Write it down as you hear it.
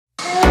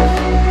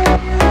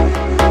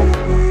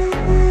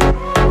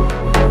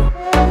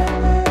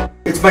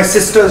It's my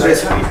sister's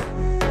recipe.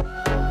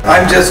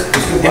 I'm just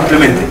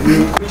implementing.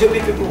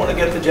 BJP people want to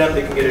get the jam,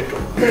 they can get it too.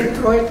 They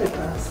throw it at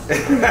us.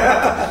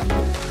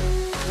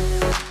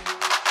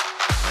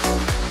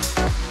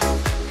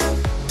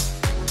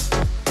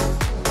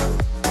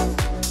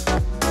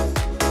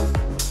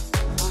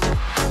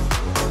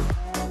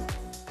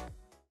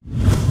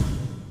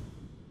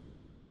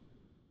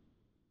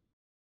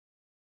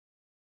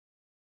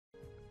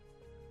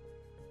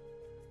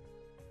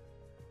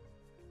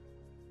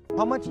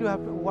 How much do you have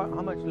to,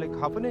 how much, like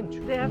half an inch?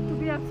 They have to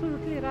be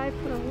absolutely ripe,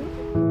 Rahul.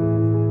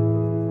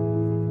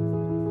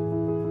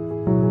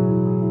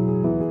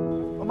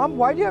 Mom,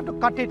 why do you have to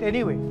cut it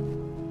anyway?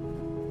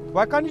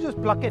 Why can't you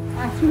just pluck it?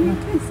 Actually,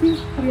 this is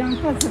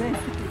Priyanka's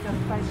recipe,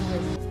 just by the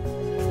way.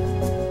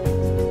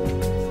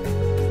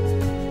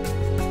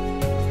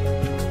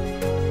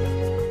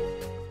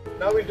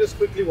 Now we'll just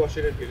quickly wash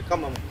it and peel it.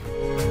 Come on.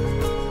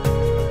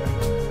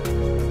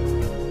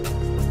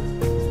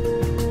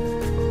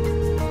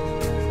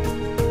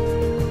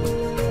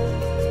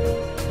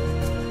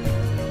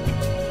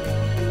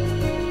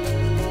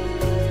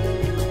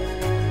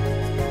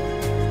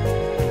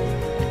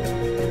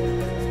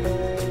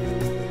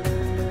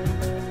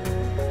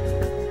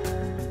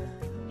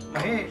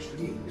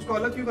 इसको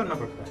अलग क्यों करना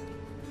पड़ता है?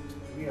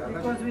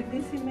 Because with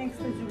this he makes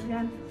the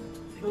julienne.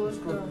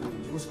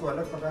 उसको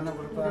अलग पकाना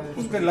पड़ता है।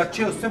 उसके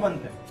लच्छे उससे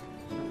बनते हैं।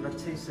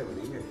 लच्छे इससे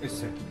बनेंगे।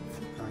 इससे।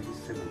 हाँ,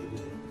 इससे बनेंगे।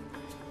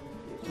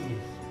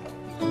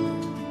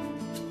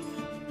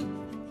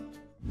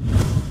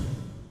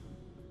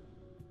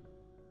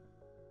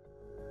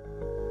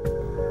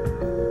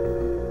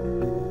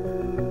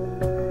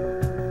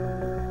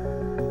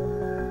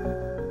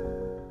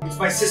 It's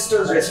my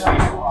sister's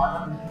recipe.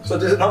 So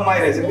this is not my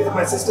recipe, it's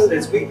my sister's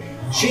recipe.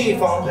 She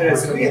found the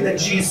recipe and then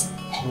she's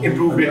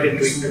improved it and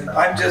tweaked it.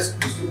 I'm just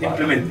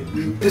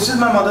implementing. This is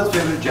my mother's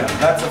favorite jam,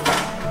 that's a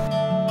fact.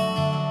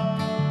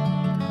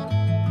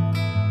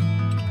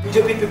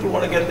 BJP people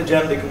want to get the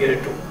jam, they can get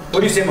it too. What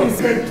do you say, Mom?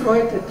 They throw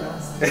it at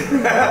us.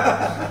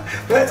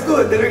 That's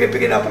good, then we can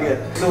pick it up again.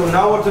 So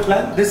now what's the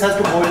plan? This has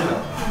to boil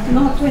now.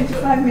 No,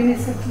 25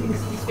 minutes at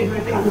least. It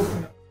will come.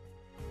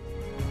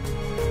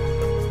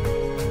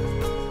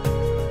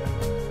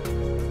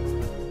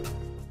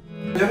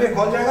 जब ये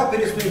खोल जाएगा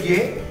फिर इसमें ये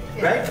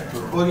right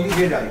और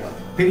ये डालेगा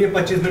फिर ये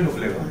 25 मिनट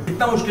उबलेगा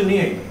इतना मुश्किल नहीं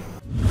है ये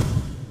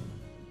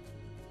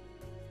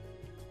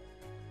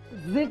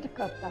जिद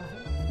करता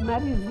है मैं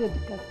भी जिद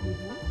करती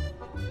हूँ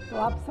तो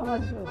आप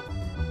समझ लो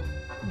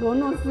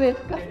दोनों जिद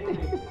करते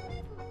हैं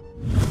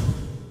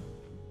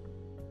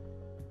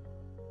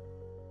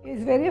He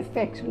is very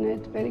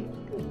affectionate, very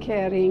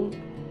caring,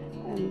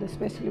 and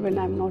especially when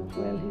I'm not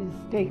well, he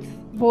takes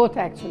both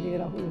actually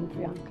Rahul and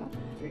Priyanka.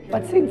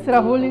 But since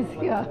Rahul is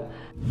here,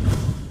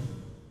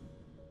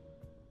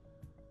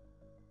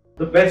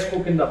 the best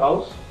cook in the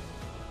house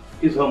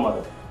is her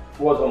mother,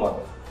 was her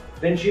mother.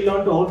 Then she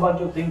learned a whole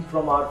bunch of things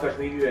from our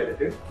Kashmiri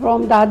relatives.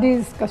 from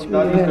Dadi's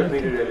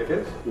Kashmiri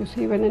relatives. You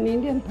see, when an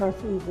Indian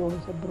person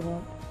goes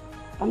abroad,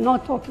 I'm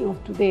not talking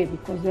of today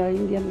because there are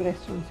Indian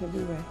restaurants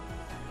everywhere,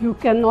 you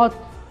cannot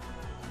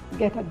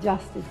get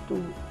adjusted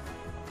to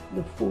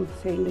the food,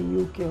 say in the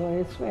UK or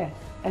elsewhere.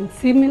 And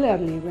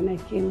similarly, when I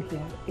came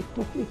here, it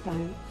took me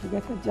time to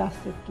get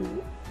adjusted to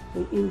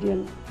the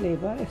Indian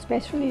flavor,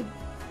 especially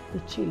the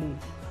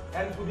chilies.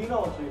 And pudina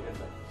also you can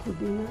like.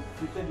 Pudina?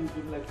 You said you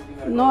didn't like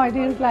pudina. No, I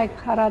didn't like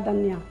hara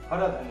dhania.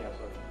 Hara dhania,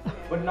 sorry.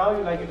 But now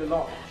you like it a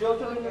lot. She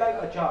also didn't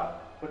like achar,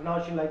 but now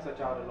she likes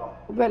achar a lot.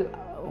 Well,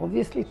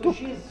 obviously So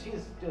she's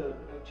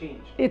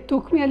changed. it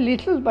took me a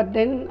little, but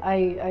then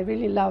I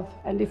really love.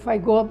 And if I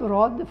go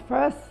abroad, the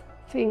first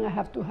thing I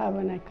have to have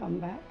when I come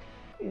back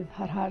is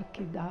har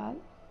ki dal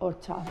or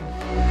chawal.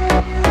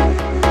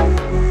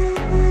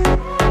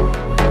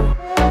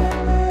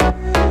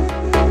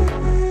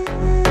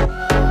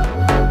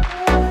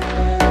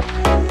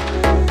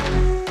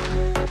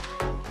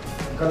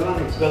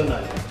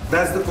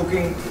 That's the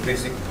cooking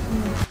basic.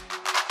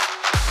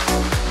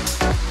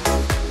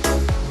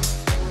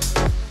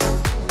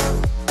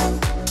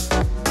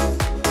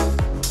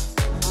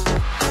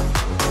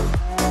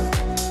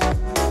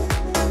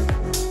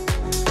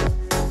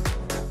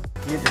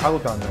 ये झाग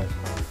उतारना है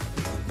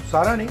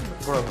सारा नहीं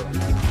थोड़ा थोड़ा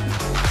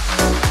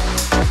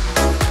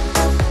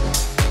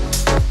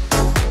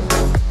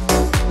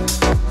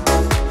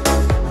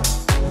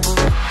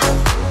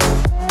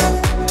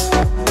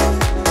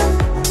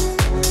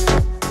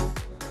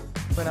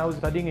When I was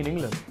studying in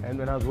England and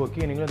when I was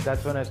working in England,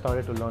 that's when I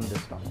started to learn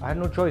this stuff. I had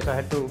no choice, I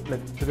had to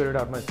figure it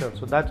out myself.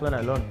 So that's when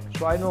I learned.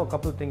 So I know a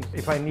couple of things.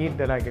 If I need,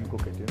 then I can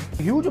cook it. You know?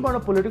 A huge amount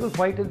of political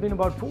fight has been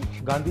about food.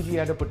 Gandhiji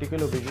had a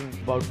particular vision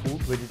about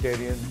food,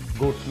 vegetarian,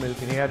 goat's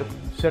milk, and he had a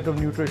set of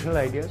nutritional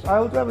ideas. I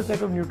also have a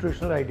set of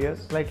nutritional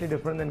ideas, slightly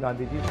different than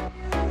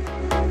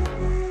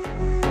Gandhiji's.